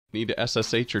Need to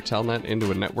SSH or TELNET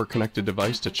into a network-connected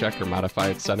device to check or modify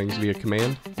its settings via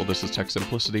command? Well, this is Tech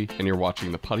Simplicity, and you're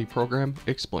watching the PuTTY program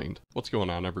explained. What's going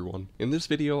on, everyone? In this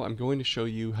video, I'm going to show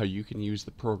you how you can use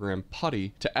the program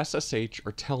PuTTY to SSH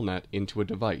or TELNET into a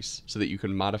device so that you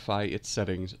can modify its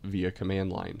settings via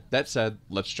command line. That said,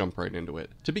 let's jump right into it.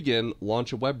 To begin,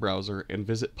 launch a web browser and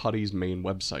visit PuTTY's main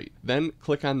website. Then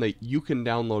click on the You Can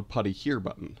Download PuTTY Here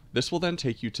button. This will then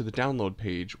take you to the download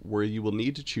page where you will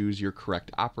need to choose your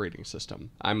correct operating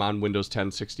system. I'm on Windows 10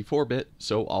 64-bit,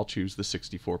 so I'll choose the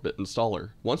 64-bit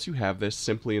installer. Once you have this,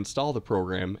 simply install the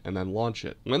program and then launch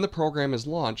it. When the program is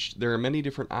launched, there are many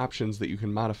different options that you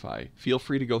can modify. Feel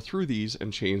free to go through these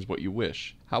and change what you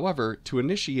wish. However, to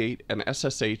initiate an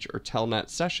SSH or TELNET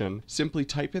session, simply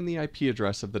type in the IP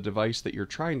address of the device that you're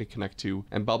trying to connect to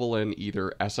and bubble in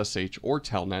either SSH or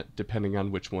TELNET depending on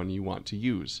which one you want to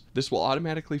use. This will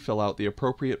automatically fill out the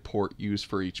appropriate port used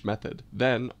for each method.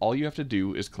 Then, all you have to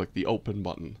do is click the Open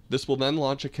button. This will then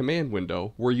launch a command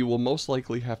window where you will most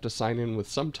likely have to sign in with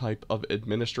some type of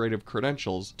administrative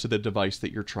credentials to the device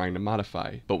that you're trying to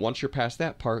modify. But once you're past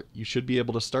that part, you should be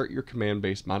able to start your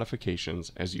command-based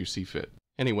modifications as you see fit.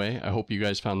 Anyway, I hope you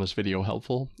guys found this video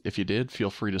helpful. If you did, feel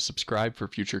free to subscribe for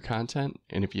future content,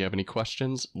 and if you have any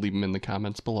questions, leave them in the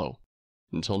comments below.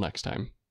 Until next time.